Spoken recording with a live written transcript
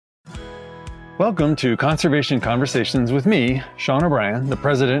Welcome to Conservation Conversations with me, Sean O'Brien, the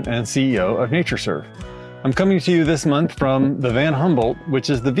President and CEO of NatureServe. I'm coming to you this month from the Van Humboldt, which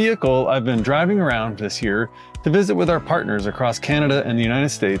is the vehicle I've been driving around this year to visit with our partners across Canada and the United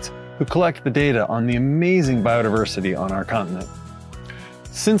States who collect the data on the amazing biodiversity on our continent.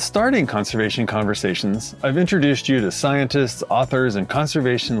 Since starting Conservation Conversations, I've introduced you to scientists, authors, and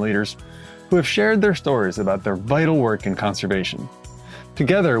conservation leaders who have shared their stories about their vital work in conservation.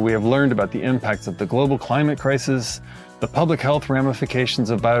 Together, we have learned about the impacts of the global climate crisis, the public health ramifications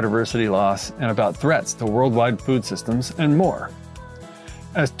of biodiversity loss, and about threats to worldwide food systems, and more.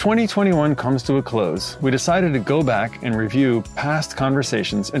 As 2021 comes to a close, we decided to go back and review past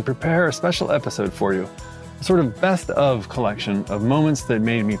conversations and prepare a special episode for you, a sort of best of collection of moments that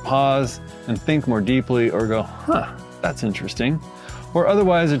made me pause and think more deeply or go, that's interesting, or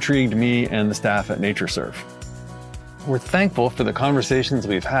otherwise intrigued me and the staff at NatureServe. We're thankful for the conversations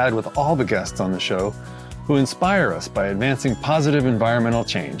we've had with all the guests on the show who inspire us by advancing positive environmental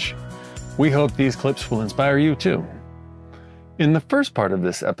change. We hope these clips will inspire you too. In the first part of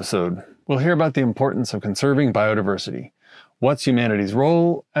this episode, we'll hear about the importance of conserving biodiversity, what's humanity's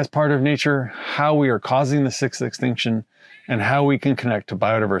role as part of nature, how we are causing the sixth extinction, and how we can connect to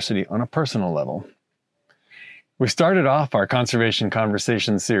biodiversity on a personal level. We started off our Conservation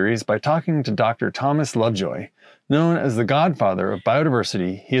Conversations series by talking to Dr. Thomas Lovejoy. Known as the godfather of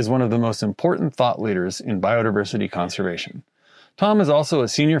biodiversity, he is one of the most important thought leaders in biodiversity conservation. Tom is also a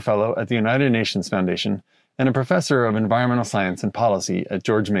senior fellow at the United Nations Foundation and a professor of environmental science and policy at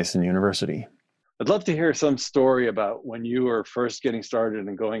George Mason University. I'd love to hear some story about when you were first getting started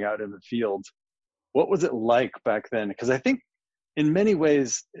and going out in the field. What was it like back then? Because I think in many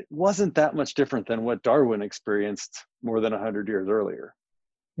ways, it wasn't that much different than what Darwin experienced more than 100 years earlier.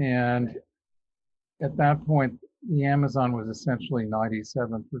 And at that point, the Amazon was essentially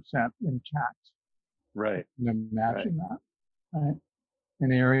 97% intact. Right. Imagine that, right?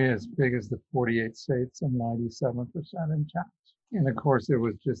 An area as big as the 48 states and 97% intact. And of course, it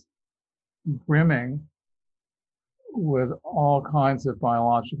was just brimming with all kinds of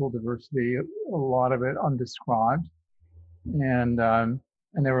biological diversity, a lot of it undescribed. And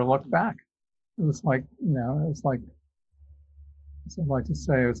never looked back. It was like, I'd like to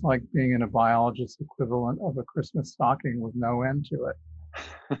say, it was like being in a biologist's equivalent of a Christmas stocking with no end to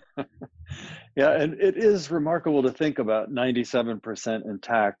it. Yeah, and it is remarkable to think about 97%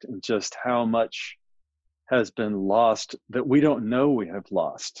 intact and just how much has been lost that we don't know we have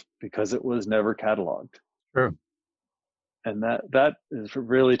lost because it was never cataloged. True. And that is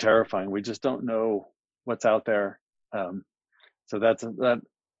really terrifying. We just don't know what's out there. So that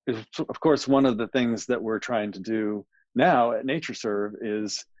is, of course, one of the things that we're trying to do now at NatureServe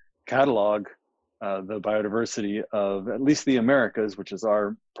is catalog the biodiversity of at least the Americas, which is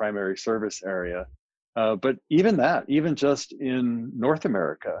our primary service area. But even just in North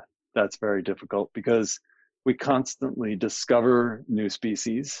America, that's very difficult because we constantly discover new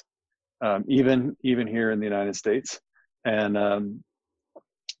species, even here in the United States. And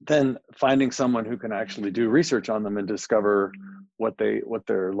then finding someone who can actually do research on them and discover what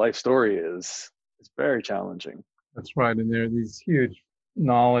their life story is very challenging. That's right. And there are these huge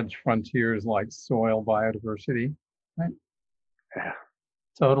knowledge frontiers like soil biodiversity, right? Yeah.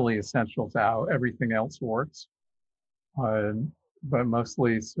 Totally essential to how everything else works, but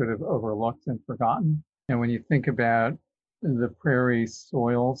mostly sort of overlooked and forgotten. And when you think about the prairie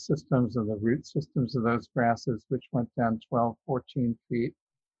soil systems and the root systems of those grasses, which went down 12, 14 feet,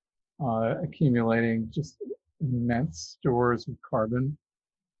 accumulating just immense stores of carbon,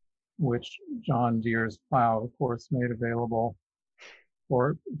 which John Deere's plow, of course, made available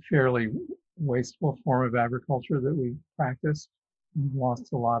for a fairly wasteful form of agriculture that we practiced. We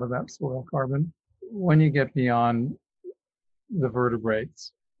lost a lot of that soil carbon. When you get beyond the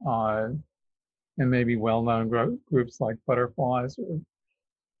vertebrates, and maybe well-known groups like butterflies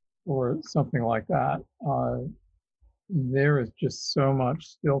or something like that, there is just so much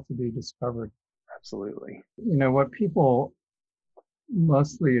still to be discovered. Absolutely. What people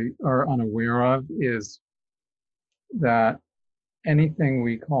mostly are unaware of is that anything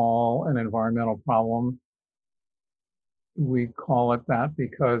we call an environmental problem, we call it that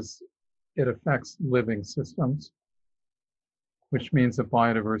because it affects living systems, which means that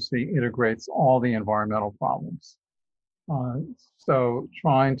biodiversity integrates all the environmental problems. So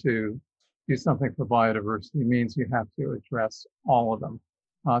trying to do something for biodiversity means you have to address all of them,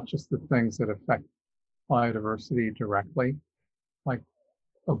 not just the things that affect biodiversity directly, like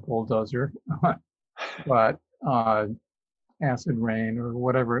a bulldozer, but acid rain or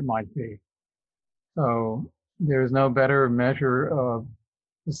whatever it might be. So there's no better measure of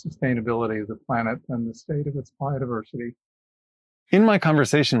the sustainability of the planet and the state of its biodiversity. In my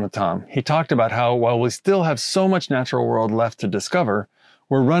conversation with Tom, he talked about how while we still have so much natural world left to discover,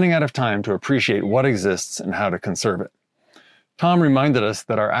 we're running out of time to appreciate what exists and how to conserve it. Tom reminded us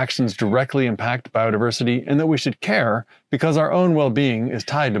that our actions directly impact biodiversity and that we should care because our own well-being is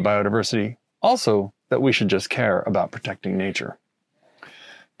tied to biodiversity. Also, that we should just care about protecting nature.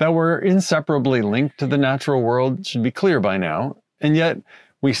 That we're inseparably linked to the natural world should be clear by now, and yet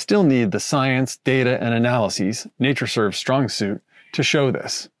we still need the science, data, and analyses, NatureServe's strong suit, to show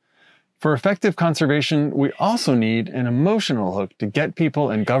this. For effective conservation, we also need an emotional hook to get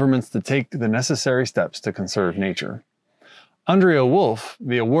people and governments to take the necessary steps to conserve nature. Andrea Wolf,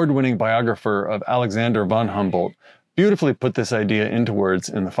 the award-winning biographer of Alexander von Humboldt, beautifully put this idea into words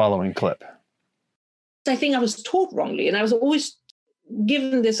in the following clip. I think I was taught wrongly, and I was always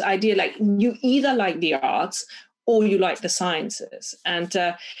given this idea like you either like the arts or you like the sciences. And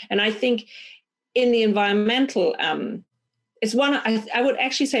I think in the environmental, it's I would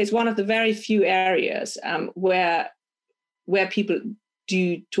actually say it's one of the very few areas where people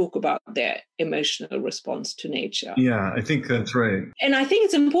do talk about their emotional response to nature. Yeah, I think that's right. And I think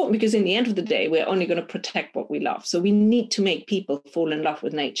it's important because in the end of the day, we're only going to protect what we love. So we need to make people fall in love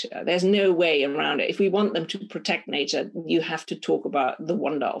with nature. There's no way around it. If we want them to protect nature, you have to talk about the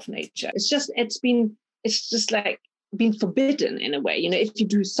wonder of nature. It's just like been forbidden in a way. If you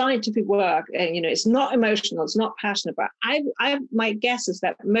do scientific work and, it's not emotional, it's not passionate, but my guess is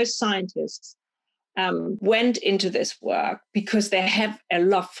that most scientists went into this work because they have a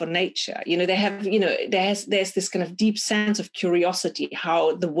love for nature. They have, there's this kind of deep sense of curiosity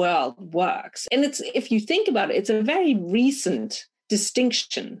how the world works. And if you think about it, it's a very recent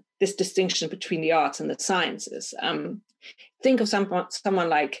distinction, this distinction between the arts and the sciences. Think of someone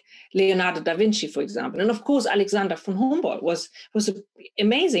like Leonardo da Vinci, for example. And of course, Alexander von Humboldt was an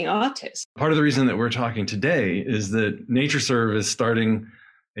amazing artist. Part of the reason that we're talking today is that NatureServe is starting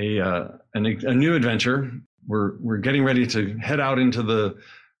a new adventure. We're getting ready to head out into the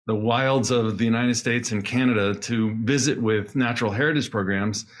wilds of the United States and Canada to visit with natural heritage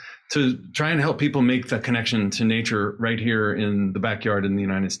programs to try and help people make the connection to nature right here in the backyard in the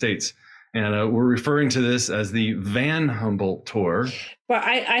United States. And we're referring to this as the Van Humboldt Tour. Well,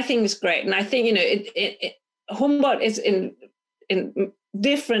 I think it's great. And I think, Humboldt is in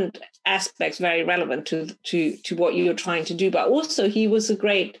different aspects very relevant to what you're trying to do. But also he was a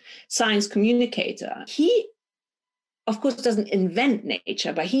great science communicator. He, of course, doesn't invent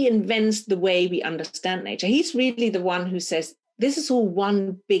nature, but he invents the way we understand nature. He's really the one who says, this is all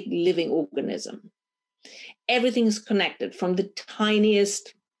one big living organism. Everything is connected from the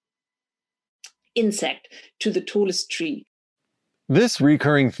tiniest insect to the tallest tree. This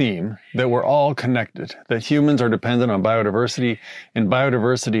recurring theme that we're all connected, that humans are dependent on biodiversity and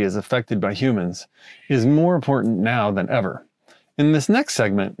biodiversity is affected by humans, is more important now than ever. In this next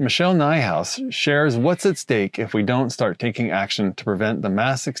segment, Michelle Nijhuis shares what's at stake if we don't start taking action to prevent the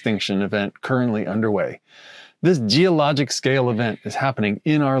mass extinction event currently underway. This geologic scale event is happening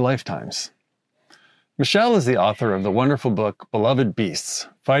in our lifetimes. Michelle is the author of the wonderful book, Beloved Beasts,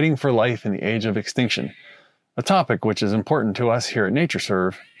 Fighting for Life in the Age of Extinction, a topic which is important to us here at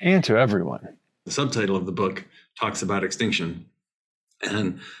NatureServe and to everyone. The subtitle of the book talks about extinction.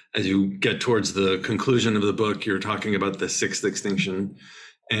 And as you get towards the conclusion of the book, you're talking about the sixth extinction.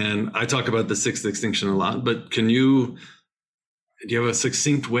 And I talk about the sixth extinction a lot, but do you have a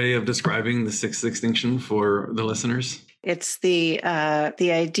succinct way of describing the sixth extinction for the listeners? It's the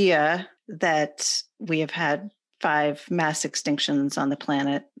idea that we have had 5 mass extinctions on the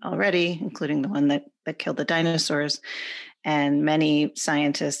planet already, including the one that killed the dinosaurs. And many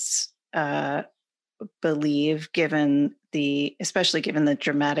scientists believe, especially given the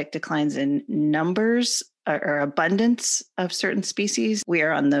dramatic declines in numbers or abundance of certain species, we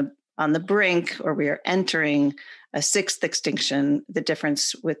are on the brink, or we are entering a sixth extinction. The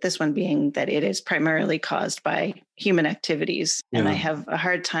difference with this one being that it is primarily caused by human activities. Yeah. And I have a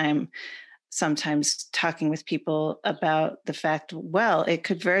hard time sometimes talking with people about the fact, well, it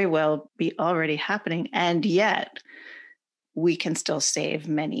could very well be already happening, and yet we can still save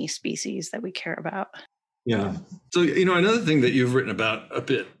many species that we care about. Yeah. So, another thing that you've written about a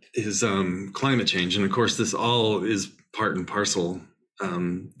bit is climate change. And of course, this all is part and parcel,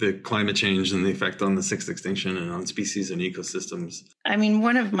 the climate change and the effect on the sixth extinction and on species and ecosystems. I mean,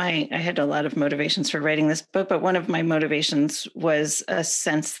 I had a lot of motivations for writing this book, but one of my motivations was a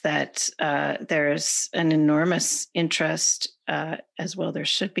sense that there's an enormous interest, as well there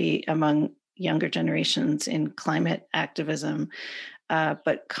should be, among younger generations in climate activism.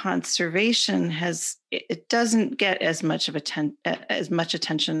 but conservation it doesn't get as much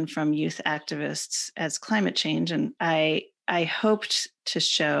attention from youth activists as climate change. And I hoped to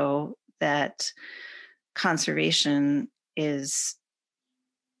show that conservation is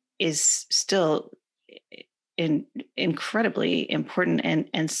still incredibly important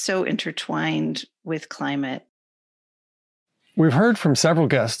and so intertwined with climate. We've heard from several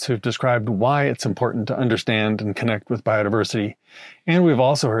guests who've described why it's important to understand and connect with biodiversity, and we've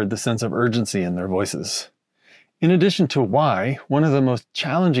also heard the sense of urgency in their voices. In addition to why, one of the most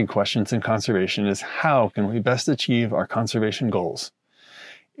challenging questions in conservation is how can we best achieve our conservation goals?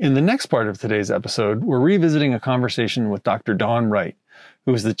 In the next part of today's episode, we're revisiting a conversation with Dr. Dawn Wright,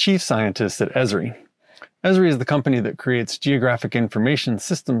 who is the chief scientist at Esri. Esri is the company that creates geographic information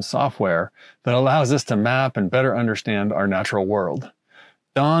systems software that allows us to map and better understand our natural world.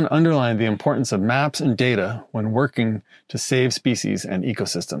 Dawn underlined the importance of maps and data when working to save species and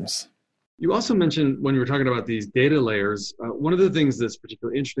ecosystems. You also mentioned when you were talking about these data layers, one of the things that's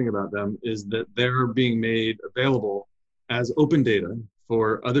particularly interesting about them is that they're being made available as open data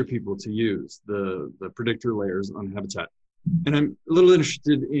for other people to use, the predictor layers on habitat. And I'm a little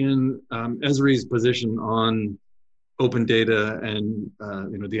interested in Esri's position on open data and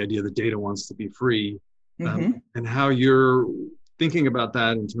the idea that data wants to be free, and how you're thinking about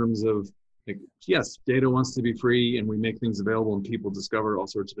that in terms of, like, yes, data wants to be free and we make things available and people discover all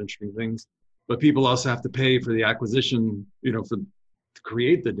sorts of interesting things, but people also have to pay for the acquisition, to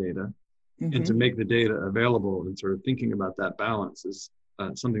create the data and to make the data available, and sort of thinking about that balance is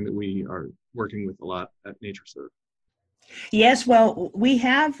something that we are working with a lot at NatureServe. Yes, well, we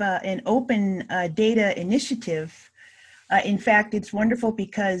have an open data initiative. In fact, it's wonderful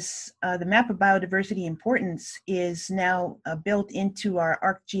because the Map of Biodiversity Importance is now built into our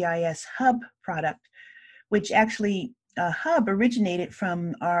ArcGIS Hub product, which actually Hub originated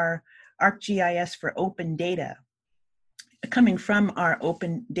from our ArcGIS for Open Data, coming from our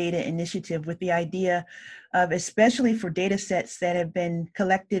Open Data Initiative, with the idea of, especially for data sets that have been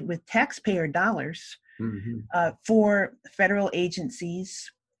collected with taxpayer dollars, for federal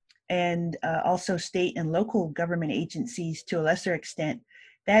agencies and also state and local government agencies to a lesser extent,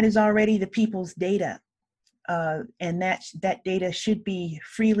 that is already the people's data. And that data should be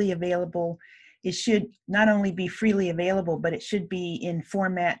freely available. It should not only be freely available, but it should be in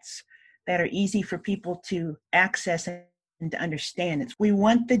formats that are easy for people to access and to understand. We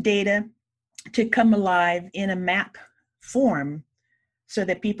want the data to come alive in a map form so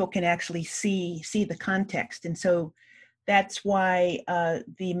that people can actually see the context. And so that's why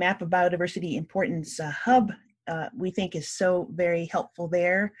the Map of Biodiversity Importance Hub, we think, is so very helpful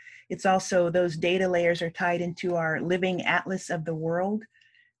there. It's also, those data layers are tied into our Living Atlas of the World.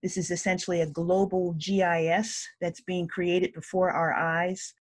 This is essentially a global GIS that's being created before our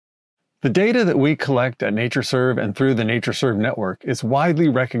eyes. The data that we collect at NatureServe and through the NatureServe network is widely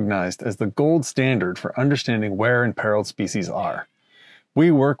recognized as the gold standard for understanding where imperiled species are. We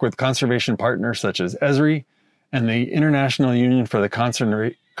work with conservation partners such as Esri and the International Union for the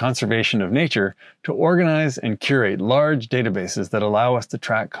Conservation of Nature to organize and curate large databases that allow us to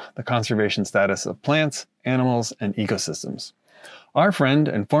track the conservation status of plants, animals, and ecosystems. Our friend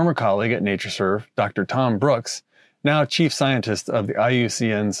and former colleague at NatureServe, Dr. Tom Brooks, now chief scientist of the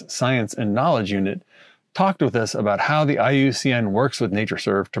IUCN's Science and Knowledge Unit, talked with us about how the IUCN works with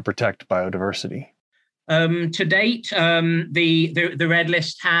NatureServe to protect biodiversity. To date, the Red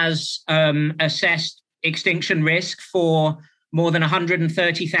List has assessed extinction risk for more than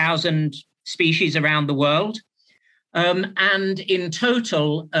 130,000 species around the world. And in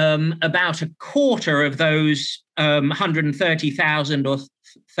total, about a quarter of those 130,000 or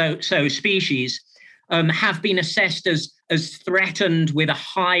so species have been assessed as threatened with a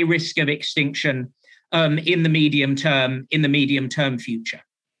high risk of extinction in the medium term future.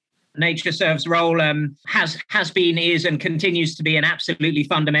 NatureServe's role has been, is, and continues to be an absolutely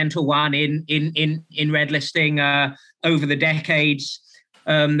fundamental one in red listing over the decades.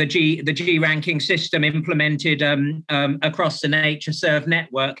 The G ranking system implemented across the NatureServe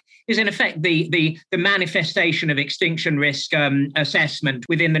network is in effect the manifestation of extinction risk assessment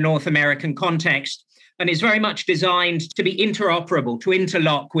within the North American context, and is very much designed to be interoperable, to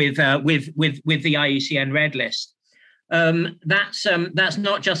interlock with the IUCN Red List. That's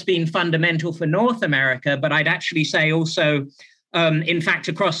not just been fundamental for North America, but I'd actually say also, in fact,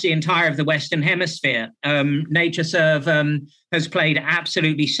 across the entire of the Western Hemisphere. NatureServe has played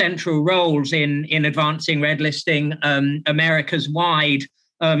absolutely central roles in advancing red listing Americas wide.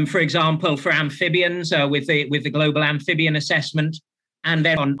 For example, for amphibians with the global amphibian assessment, and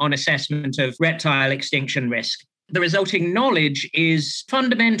then on assessment of reptile extinction risk. the resulting knowledge is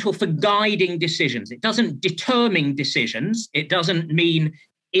fundamental for guiding decisions. It doesn't determine decisions. It doesn't mean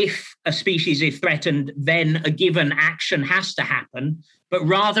if a species is threatened, then a given action has to happen, but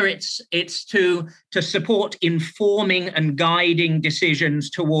rather it's to support informing and guiding decisions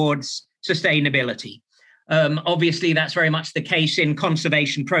towards sustainability. Obviously, that's very much the case in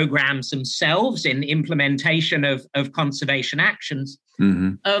conservation programs themselves, in implementation of conservation actions,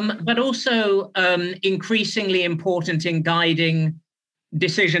 but also increasingly important in guiding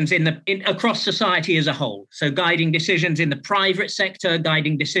decisions across society as a whole. So guiding decisions in the private sector,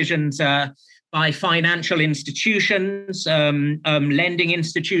 guiding decisions by financial institutions, lending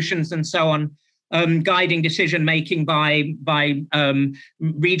institutions, and so on. Guiding decision-making by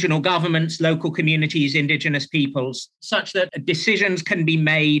regional governments, local communities, indigenous peoples, such that decisions can be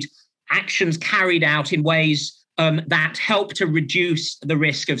made, actions carried out in ways that help to reduce the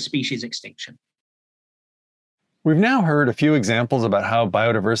risk of species extinction. We've now heard a few examples about how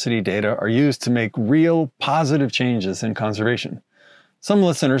biodiversity data are used to make real positive changes in conservation. Some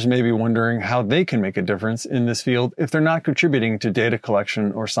listeners may be wondering how they can make a difference in this field if they're not contributing to data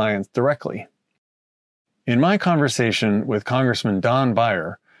collection or science directly. In my conversation with Congressman Don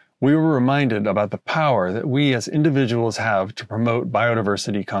Beyer, we were reminded about the power that we as individuals have to promote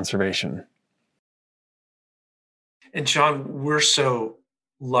biodiversity conservation. And Sean, we're so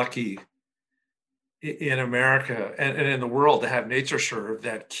lucky in America and in the world to have NatureServe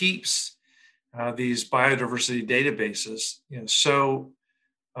that keeps these biodiversity databases, so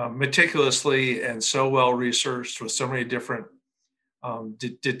meticulously and so well researched with so many different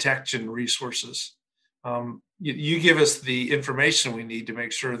detection resources. You give us the information we need to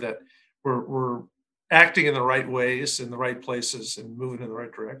make sure that we're acting in the right ways, in the right places, and moving in the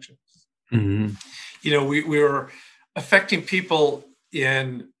right directions. Mm-hmm. We're affecting people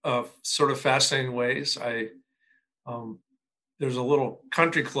in sort of fascinating ways. There's a little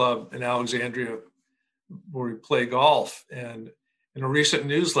country club in Alexandria where we play golf, and in a recent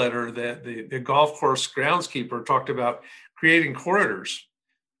newsletter that the golf course groundskeeper talked about creating corridors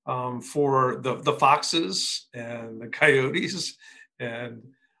for the foxes and the coyotes, and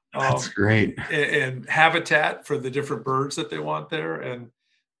that's great, and habitat for the different birds that they want there. And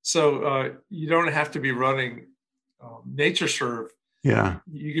so you don't have to be running NatureServe. Yeah,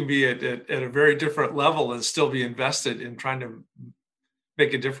 you can be at a very different level and still be invested in trying to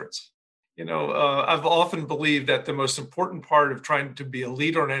make a difference. I've often believed that the most important part of trying to be a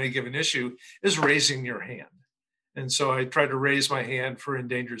leader on any given issue is raising your hand. And so I try to raise my hand for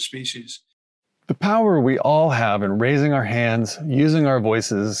endangered species. The power we all have in raising our hands, using our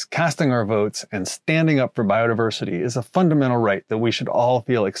voices, casting our votes, and standing up for biodiversity is a fundamental right that we should all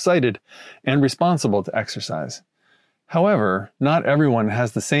feel excited and responsible to exercise. However, not everyone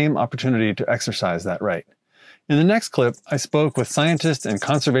has the same opportunity to exercise that right. In the next clip, I spoke with scientist and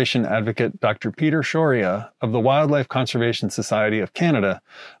conservation advocate Dr. Peter Shoria of the Wildlife Conservation Society of Canada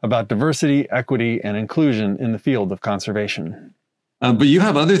about diversity, equity, and inclusion in the field of conservation. But you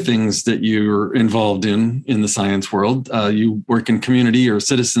have other things that you're involved in the science world. You work in community or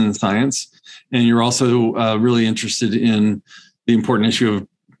citizen science, and you're also really interested in the important issue of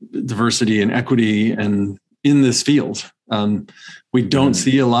diversity and equity and in this field. We don't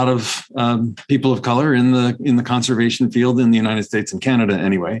see a lot of people of color in the conservation field in the United States and Canada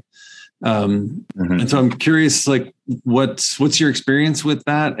anyway. And so I'm curious, what's your experience with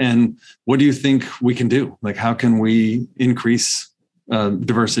that, and what do you think we can do? How can we increase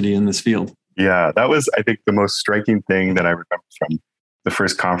diversity in this field? Yeah, that was, I think, the most striking thing that I remember from the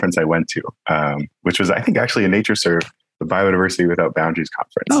first conference I went to, which was, I think, actually a NatureServe, the Biodiversity Without Boundaries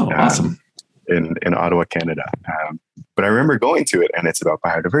conference. Oh, awesome. In Ottawa, Canada. But I remember going to it, and it's about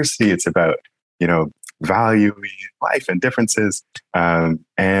biodiversity. It's about, valuing life and differences.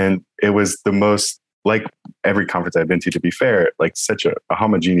 And it was the most, like every conference I've been to be fair, such a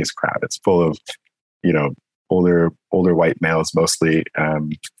homogeneous crowd. It's full of, older white males mostly.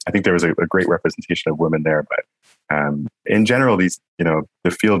 I think there was a great representation of women there, but in general,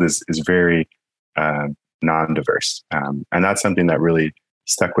 the field is very non-diverse. And that's something that really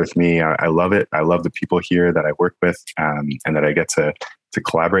stuck with me. I love it. I love the people here that I work with and that I get to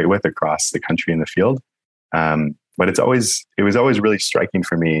collaborate with across the country in the field. But it was always really striking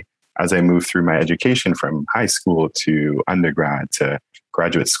for me as I moved through my education from high school to undergrad to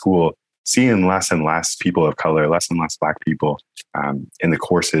graduate school, seeing less and less people of color, less and less Black people in the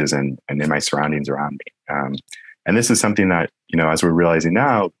courses and in my surroundings around me. And this is something that, as we're realizing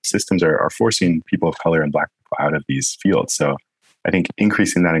now, systems are forcing people of color and Black people out of these fields. So I think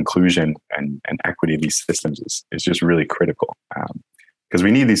increasing that inclusion and equity of these systems is just really critical because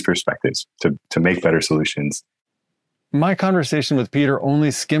we need these perspectives to make better solutions My conversation with Peter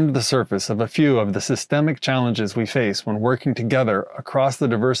only skimmed the surface of a few of the systemic challenges we face when working together across the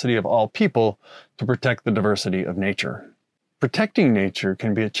diversity of all people to protect the diversity of nature. Protecting nature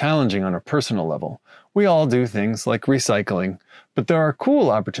can be challenging on a personal level. We all do things like recycling, but there are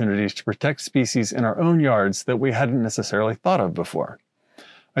cool opportunities to protect species in our own yards that we hadn't necessarily thought of before.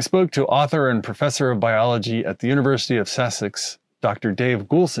 I spoke to author and professor of biology at the University of Sussex, Dr. Dave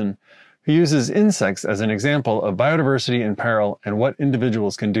Goulson, who uses insects as an example of biodiversity in peril and what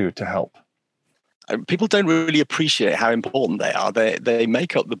individuals can do to help. People don't really appreciate how important they are. They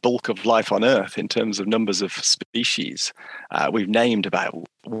make up the bulk of life on Earth in terms of numbers of species. We've named about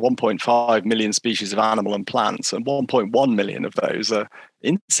 1.5 million species of animal and plants, and 1.1 million of those are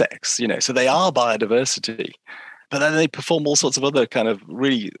insects. So they are biodiversity. But then they perform all sorts of other kind of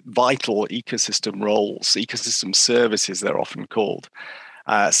really vital ecosystem roles, ecosystem services, they're often called.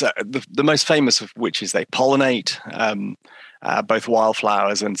 So the most famous of which is they pollinate both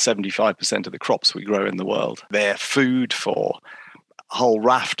wildflowers and 75% of the crops we grow in the world. They're food for a whole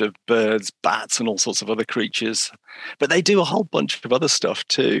raft of birds, bats, and all sorts of other creatures. But they do a whole bunch of other stuff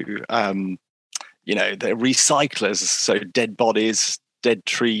too. They're recyclers, so dead bodies, dead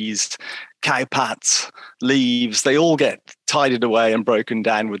trees, cowpats, leaves, they all get tidied away and broken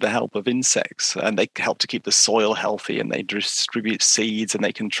down with the help of insects, and they help to keep the soil healthy, and they distribute seeds, and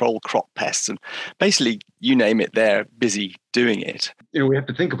they control crop pests, and basically, you name it, they're busy doing it. We have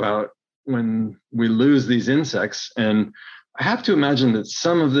to think about when we lose these insects, and I have to imagine that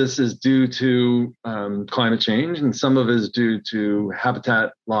some of this is due to climate change, and some of it is due to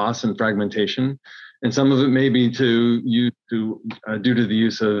habitat loss and fragmentation. And some of it may be due to the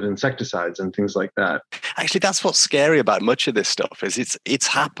use of insecticides and things like that. Actually, that's what's scary about much of this stuff is it's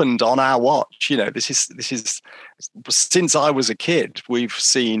happened on our watch. This is since I was a kid, we've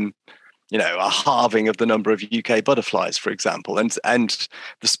seen a halving of the number of UK butterflies, for example, and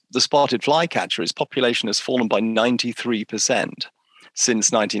the spotted flycatcher, its population has fallen by 93%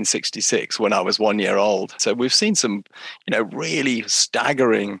 since 1966, when I was 1 year old. So we've seen some really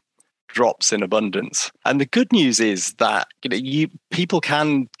staggering drops in abundance. And the good news is that people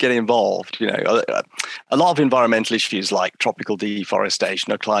can get involved. A lot of environmental issues like tropical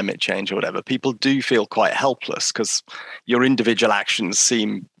deforestation or climate change or whatever, people do feel quite helpless because your individual actions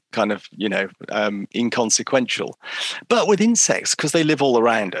seem kind of inconsequential. But with insects, because they live all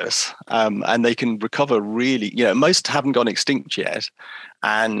around us, and they can recover really, most haven't gone extinct yet,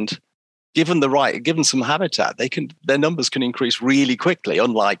 and given some habitat, their numbers can increase really quickly,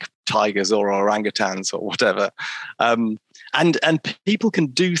 unlike tigers or orangutans or whatever. And people can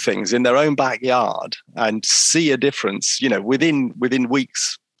do things in their own backyard and see a difference, within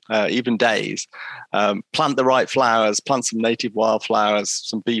weeks, even days. Plant the right flowers, plant some native wildflowers,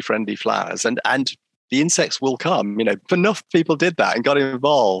 some bee-friendly flowers, and the insects will come. If enough people did that and got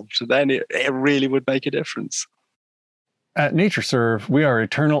involved, then it really would make a difference. At NatureServe, we are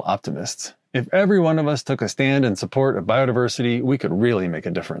eternal optimists. If every one of us took a stand in support of biodiversity, we could really make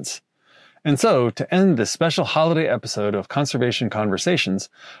a difference. And so, to end this special holiday episode of Conservation Conversations,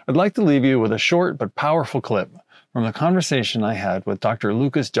 I'd like to leave you with a short but powerful clip from the conversation I had with Dr.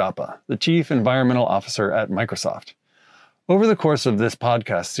 Lucas Joppa, the Chief Environmental Officer at Microsoft. Over the course of this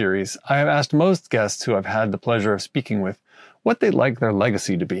podcast series, I have asked most guests who I've had the pleasure of speaking with what they'd like their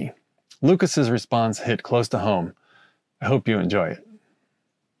legacy to be. Lucas's response hit close to home. I hope you enjoy it.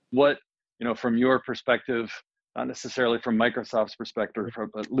 What, from your perspective, not necessarily from Microsoft's perspective,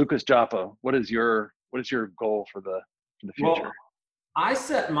 but Lucas Joppa, what is your goal for the future? Well, I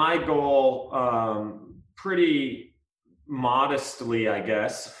set my goal pretty modestly, I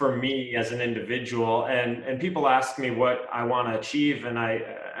guess, for me as an individual. And people ask me what I want to achieve, and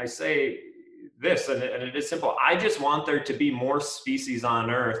I say this, and it is simple. I just want there to be more species on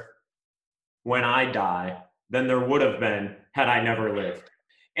Earth when I die than there would have been had I never lived.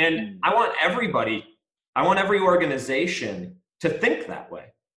 And I want every organization to think that way.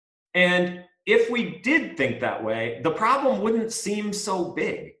 And if we did think that way, the problem wouldn't seem so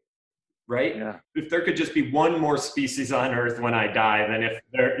big, right? Yeah. If there could just be one more species on Earth when I die, than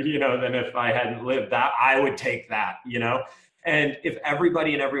if I hadn't lived, that I would take that, And if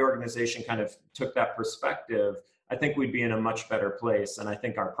everybody in every organization kind of took that perspective, I think we'd be in a much better place, and I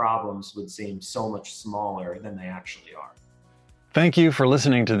think our problems would seem so much smaller than they actually are. Thank you for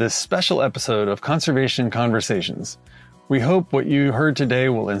listening to this special episode of Conservation Conversations. We hope what you heard today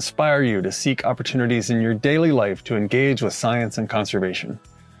will inspire you to seek opportunities in your daily life to engage with science and conservation.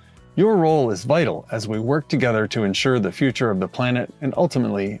 Your role is vital as we work together to ensure the future of the planet and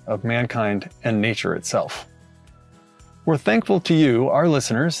ultimately of mankind and nature itself. We're thankful to you, our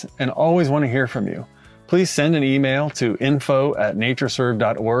listeners, and always want to hear from you. Please send an email to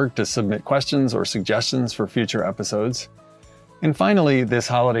info@natureserve.org to submit questions or suggestions for future episodes. And finally, this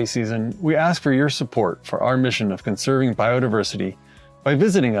holiday season, we ask for your support for our mission of conserving biodiversity by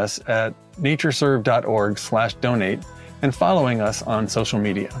visiting us at natureserve.org/donate and following us on social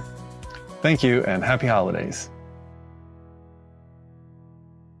media. Thank you and happy holidays.